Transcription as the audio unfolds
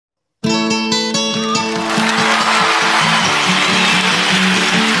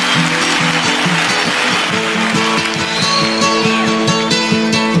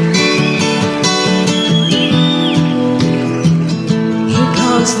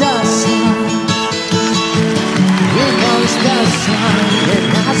the sun. Here comes the sun, and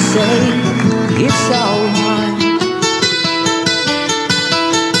I say it's alright.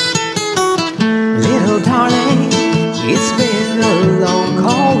 Little darling, it's been a long,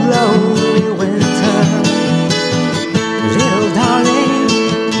 cold, lonely winter. Little darling,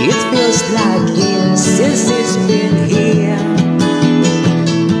 it feels like years since it's been here.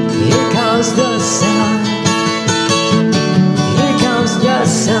 Here comes the sun. Here comes the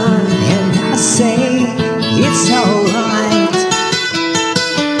sun, and I say it's alright.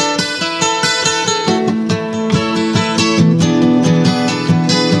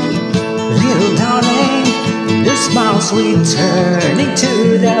 Little darling, the smiles returning to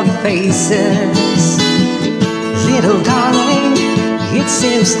their faces. Little darling, it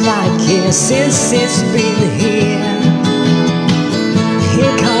seems like years since it's been here.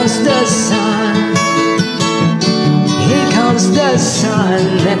 Here comes the sun. Here comes the sun,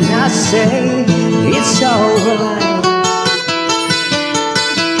 and I say it's alright.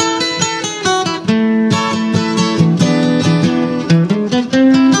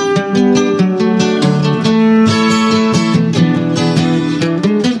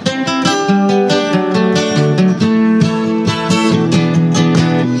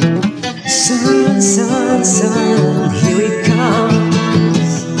 Sun, sun, sun, here it comes.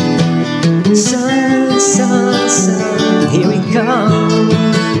 Sun, sun, sun, here it comes.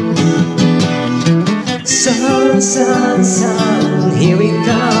 Sun, sun, sun, here it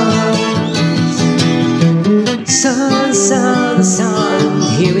comes. Sun, sun, sun,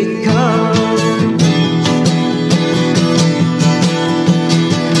 here it comes.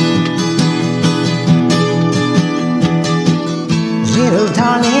 Little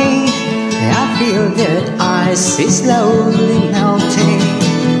darling, I feel that ice is slowly melting.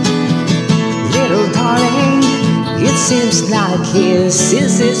 Little darling, it seems like years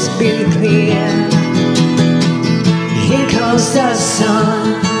since it's been clear. Here comes the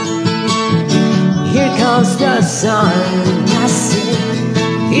sun. Here comes the sun. I say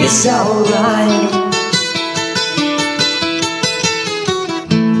it's alright.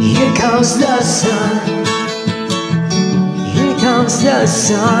 Here comes the sun. Here comes the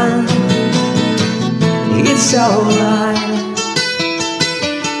sun. It's alright.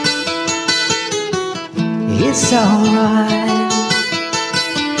 It's alright.